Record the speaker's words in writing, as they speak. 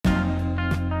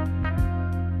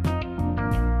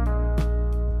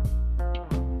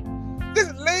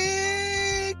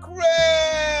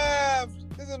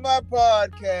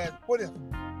podcast. What is?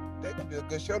 They're gonna be a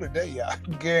good show today, y'all. I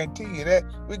can guarantee you that.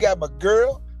 We got my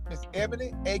girl, Miss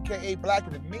Ebony, aka Blacker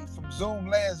Than Me, from Zoom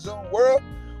Land, Zoom World.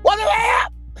 What's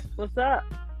up? What's up?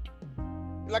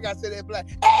 Like I said, they're black.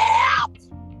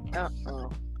 Help!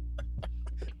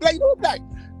 Black, you know what, Black?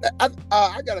 I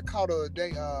got a call the other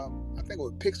day. I think it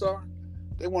was Pixar.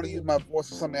 They want to use my voice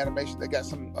for some animation. They got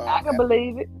some. I can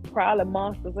believe it. Probably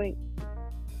Monsters Inc.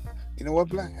 You know what,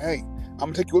 Black? Hey, I'm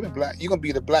gonna take you with me, Black. You're gonna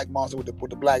be the black monster with the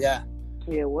black eye.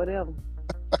 Yeah, whatever.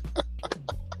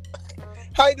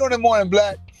 How you doing this morning,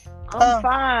 Black? I'm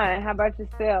fine. How about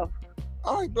yourself?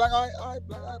 All right, Black. All right,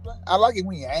 Black. All right, Black. I like it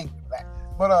when you're angry, Black.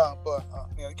 But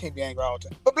you know, you can't be angry all the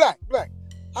time. But Black,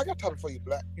 I got a topic for you,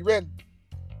 Black. You ready?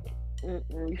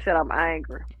 You said I'm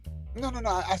angry. No.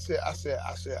 I said,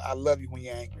 I love you when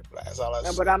you're angry, Black. That's all I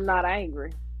said. But I'm not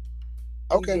angry.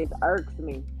 Okay. It just irks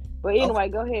me. But anyway,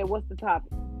 Go ahead. What's the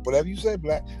topic? Whatever you say,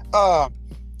 Black.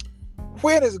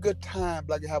 When is a good time,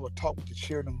 Black, to have a talk with the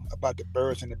children about the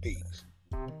birds and the bees?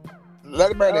 Let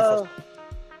them marinate first.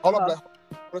 Hold on, Black.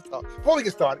 Let's talk. Before we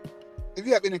get started, if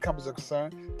you have any comments or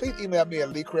concern, please email me at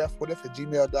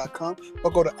leecraft@gmail.com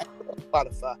or go to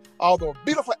Spotify. All those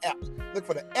beautiful apps. Look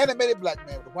for the animated black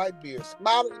man with a white beard,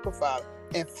 smiling and profiling,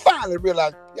 and finally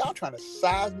realize y'all trying to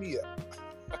size me up.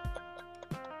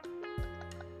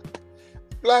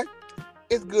 Black,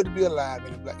 it's good to be alive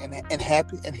and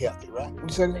happy and healthy, right? Would you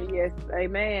say that? Yes,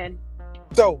 amen.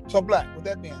 So Black, with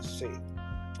that being said,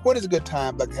 when is a good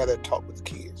time, Black, to have that talk with the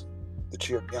kids, the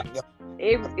children? Young.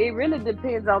 It really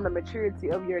depends on the maturity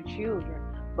of your children.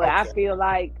 But I feel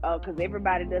like, because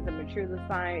everybody doesn't mature the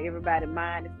same, everybody's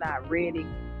mind is not ready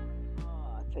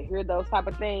to hear those type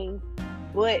of things.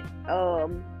 But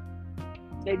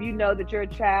if you know that your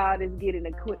child is getting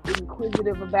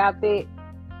inquisitive about that,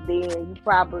 then you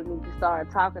probably need to start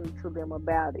talking to them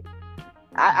about it.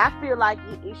 I feel like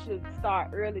it should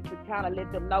start early to kind of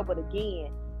let them know, but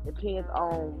again, depends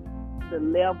on the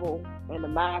level and the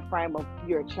mind frame of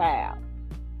your child.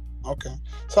 Okay.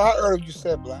 So how early you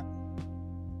said, Black?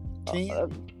 10,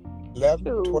 11,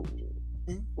 12?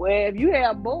 Well, if you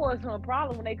have boys, no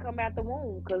problem when they come out the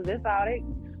womb, because that's all they.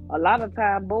 A lot of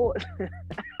time, boys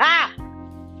have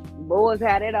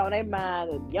that on their mind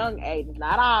at young ages.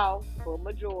 Not all, but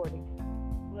majority.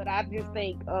 But I just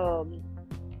think, I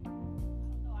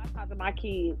talk to my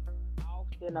kids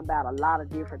often about a lot of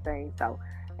different things. So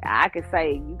you could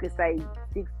say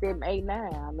 6, 7, 8,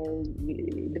 9. I mean,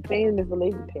 it depends.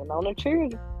 Depends on the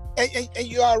children. And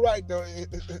you're all right though.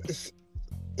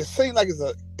 It seems like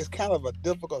it's kind of a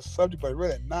difficult subject, but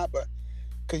really not. But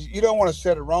because you don't want to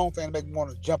say the wrong thing to make them want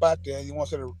to jump out there, you want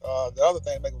to say the other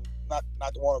thing to make them not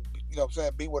to want to, you know what I'm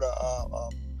saying, be with the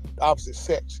opposite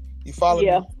sex. You follow me?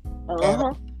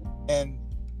 And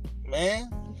man,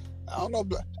 I don't know,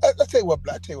 Black. Let's tell you what,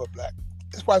 Black.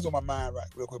 This why it's on my mind, right?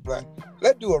 Real quick, Black.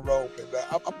 Let's do a role play, Black.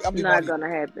 I'm not gonna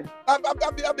happen.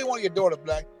 I'll be one of your daughters,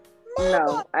 Black.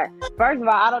 No. First of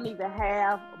all, I don't even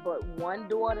have but one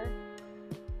daughter.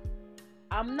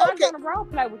 I'm not gonna role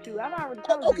play with you. I'm already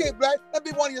told you. Okay, Black. Let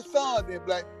me be one of your sons then,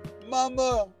 Black.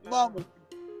 Mama,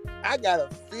 I got a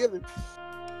feeling.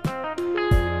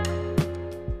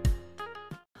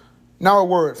 Now a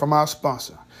word from our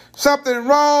sponsor. Something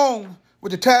wrong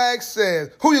with the tag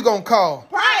says. Who you gonna call?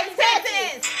 Price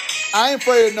Taxes. I ain't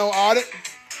afraid of no audit.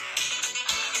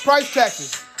 Price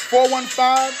Taxes.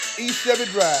 415 East Chevy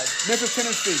Drive, Memphis,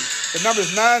 Tennessee. The number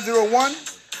is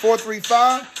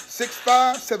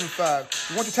 901-435-6575.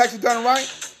 You want your taxes done right?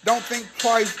 Don't think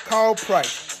twice, call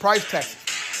Price. Price Taxes.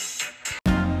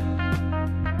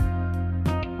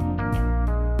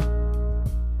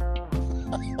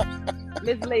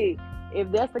 Miss Lee,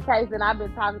 if that's the case, then I've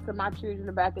been talking to my children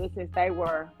about this since they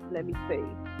were, let me see.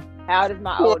 How old is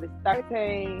my oldest?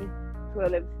 13,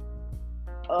 12,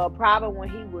 probably when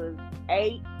he was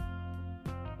 8.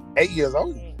 8 years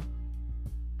old.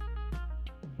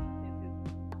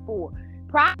 4.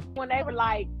 Probably when they were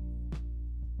like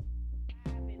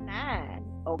 5 and 9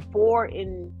 or 4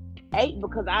 and 8,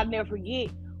 because I'll never forget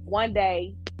one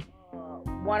day,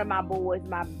 one of my boys,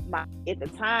 my at the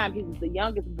time he was the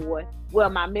youngest boy. Well,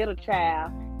 my middle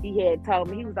child, he had told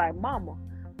me, he was like, "Mama,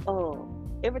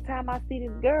 every time I see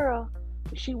this girl,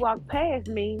 she walked past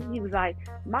me, he was like,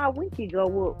 my winky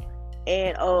go up."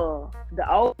 And the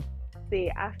old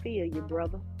said, "I feel you,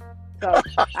 brother."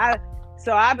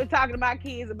 So I've been talking to my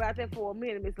kids about that for a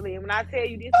minute, Miss Lee. And when I tell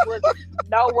you this was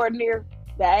nowhere near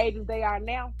the ages they are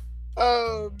now.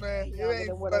 Oh man, it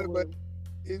ain't funny, but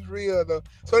it's real though.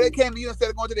 So they came to you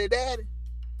instead of going to their daddy.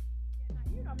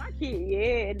 You know, my kids,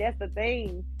 yeah, and that's the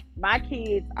thing. My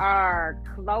kids are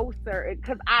closer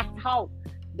because I talk.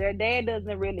 Their dad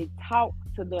doesn't really talk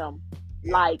to them.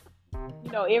 Yeah. Like,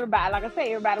 everybody, like I said,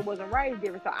 everybody wasn't raised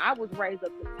different. So I was raised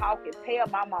up to talk and tell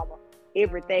my mama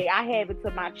everything. I have it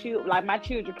to my children. Like, my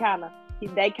children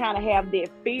they kind of have that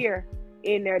fear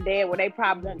in their dad where they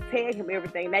probably won't tell him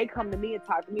everything. They come to me and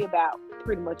talk to me about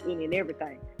pretty much any and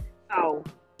everything. So,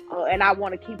 and I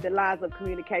want to keep the lines of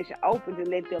communication open to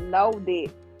let them know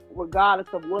that regardless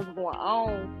of what's going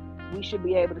on, we should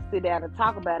be able to sit down and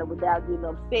talk about it without getting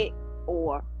upset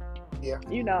or,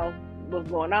 what's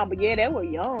going on. But yeah, they were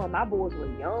young. My boys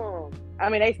were young. I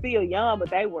mean, they still young, but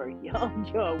they were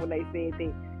young when they said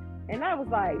that. And I was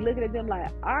like, looking at them like,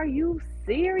 are you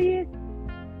serious?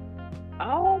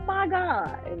 Oh my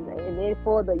God. And then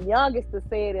for the youngest to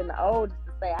say it and the oldest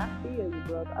to say, I feel you,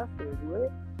 brother. I said,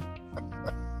 what?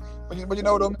 But you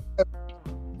know, though,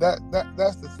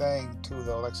 that's the thing too,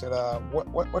 though. Like I said,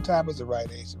 what time is the right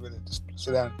age to really just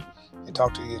sit down and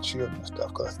talk to your children and stuff?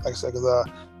 Because, like I said,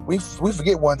 we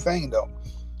forget one thing though.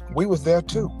 We was there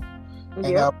too, and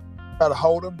try to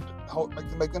hold them,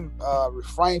 make them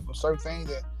refrain from certain things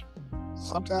that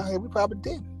sometimes we probably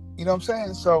didn't. You know what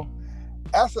I'm saying? So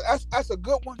that's a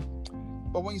good one.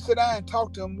 But when you sit down and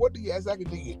talk to them, what exactly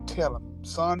do you tell them?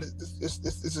 Son, this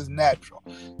is natural.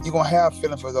 You're gonna have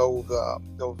feeling for those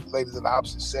ladies of the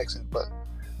opposite sex, but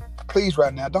please,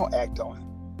 right now, don't act on it.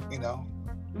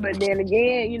 But then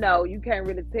again, you can't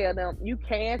really tell them. You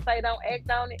can say don't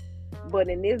act on it, but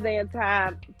in this day and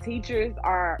time, teachers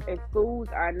and schools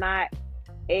are not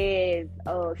as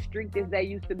strict as they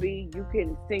used to be. You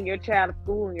can send your child to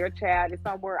school and your child is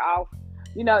somewhere off.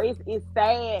 It's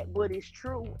sad, but it's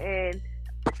true. And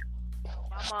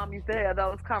my mom used to have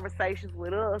those conversations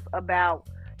with us about,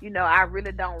 I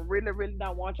really don't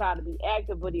want y'all to be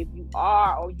active, but if you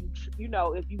are, or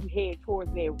if you head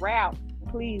towards that route,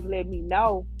 please let me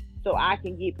know so I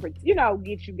can get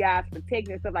you guys protected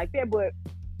and stuff like that. But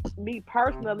me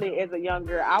personally, as a young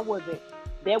girl,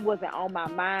 that wasn't on my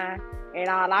mind. And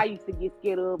all I used to get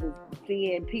scared of is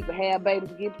seeing people have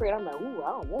babies get pregnant. I'm like, ooh,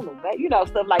 I don't want no baby,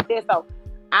 stuff like that. So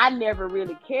I never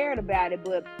really cared about it.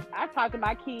 But I talk to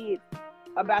my kids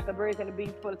about the birds and the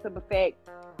bees for the simple fact,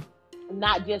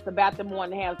 not just about them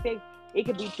wanting to have sex. It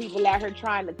could be people out here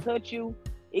trying to touch you.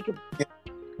 It could be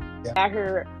out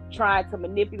here trying to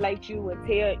manipulate you and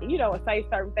tell, and say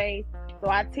certain things. So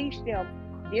I teach them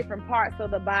different parts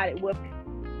of the body, what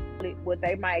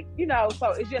they might,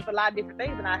 so it's just a lot of different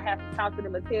things. And I have to talk to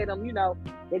them and tell them,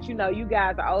 that, you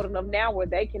guys are old enough now where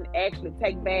they can actually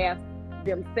take baths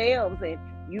themselves and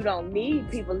you don't need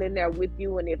people in there with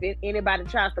you. And if anybody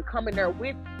tries to come in there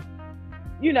with,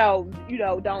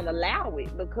 don't allow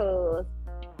it because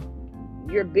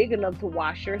you're big enough to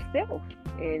wash yourself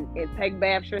and take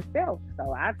baths yourself.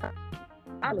 So I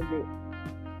all of it.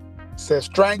 Says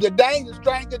stranger danger.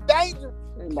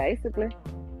 Basically.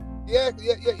 Yeah,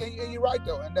 you're right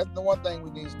though, and that's the one thing we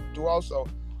need to do also.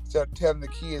 Start telling the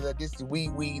kids that this is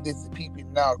wee, this is pee-pee.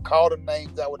 Now call them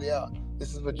names out what they are.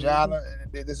 This is vagina,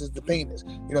 and this is the penis.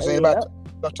 You know what I'm saying?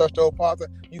 About touch those parts,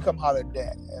 you come holler at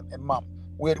dad and mom.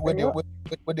 We're deal with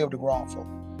the grown folk.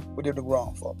 We're deal with the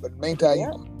grown folk. But in the meantime,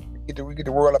 we get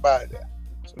the world up out of there.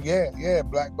 So yeah,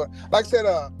 Black. But like I said,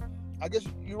 I guess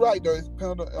you're right though. It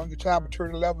depends on your child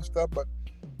maturity level and stuff. But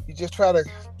you just try to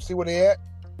see where they at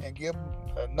and give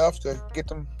them enough to get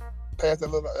them past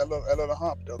that little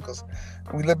hump though. Because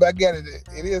when we look back at it,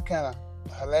 it is kind of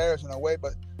hilarious in a way,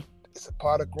 but it's a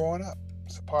part of growing up.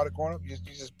 You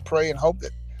just pray and hope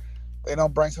that they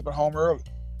don't bring something home early.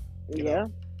 Yeah.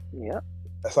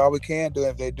 That's all we can do.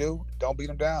 If they do, don't beat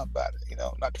them down about it.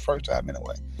 Not the first time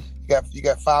anyway. You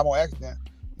got 5 more accidents.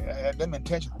 Them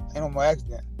intentional. Ain't no more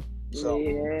accident. So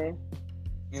you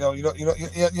know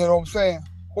what I'm saying.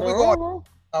 Where we going?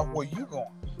 Where you going?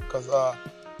 Because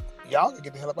y'all can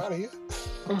get the hell up out of here.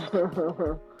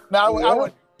 Now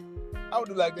I would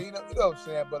do like that. You know what I'm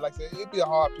saying. But like I said, it'd be a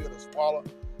hard pill to swallow.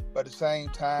 But at the same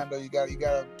time, though, you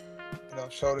gotta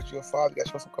show that you're a father. You gotta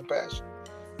show some compassion.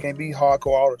 Can't be hardcore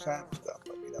all the time and stuff.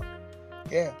 But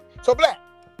yeah. So Black,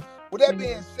 with that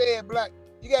being said, Black,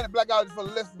 you got any Black out for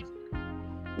the listeners?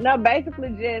 No, basically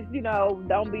just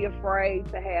don't be afraid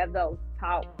to have those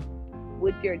talks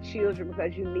with your children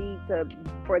because you need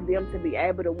for them to be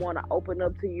able to want to open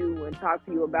up to you and talk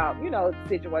to you about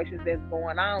situations that's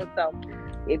going on. So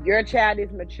if your child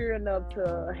is mature enough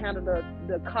to handle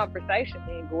the conversation,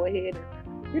 then go ahead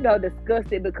and discuss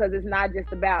it, because it's not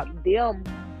just about them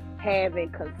having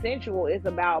consensual. It's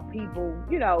about people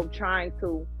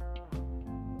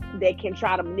that can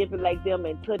try to manipulate them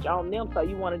and touch on them. So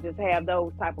you want to just have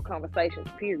those type of conversations,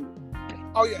 period.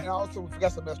 Oh yeah, and also we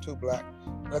forgot something else too, Black.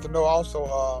 let them know also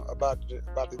about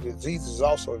the diseases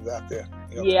also is out there.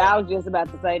 You know Yeah, I was just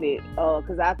about to say that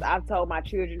because I've told my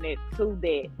children that too,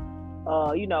 that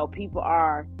people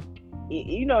are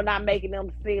not making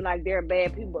them seem like they're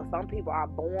bad people, but some people are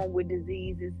born with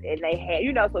diseases and they have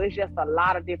so it's just a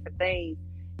lot of different things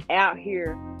out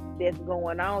here that's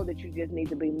going on that you just need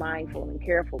to be mindful and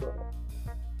careful of.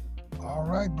 All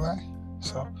right, Black.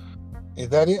 So is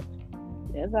that it?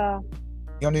 That's all.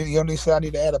 You don't need to say I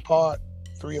need to add a part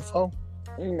 3 or 4?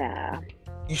 Nah.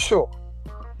 You sure?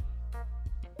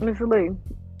 Mr. Lee.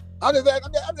 I'm just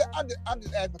asking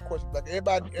a question. Like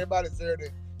everybody's there to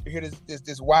hear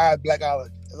this wide blackology.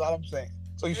 That's all I'm saying.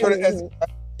 So you sure that's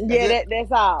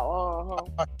all.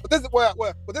 But this is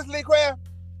this Lee Craft.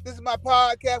 This is my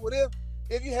podcast.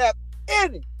 If you have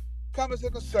any comments or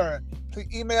concern, please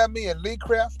email me at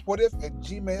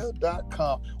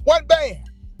leecraftwhatif@gmail.com. One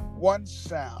band, one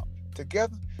sound.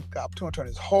 Together, got opportunity to turn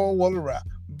this whole world around.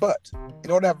 But in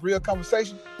order to have real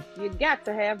conversation, you got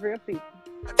to have real people.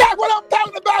 That's what I'm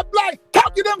talking about, Black.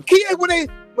 Talk to them kids when they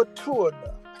mature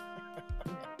enough.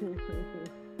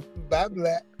 Bye,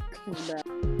 Black. Bye.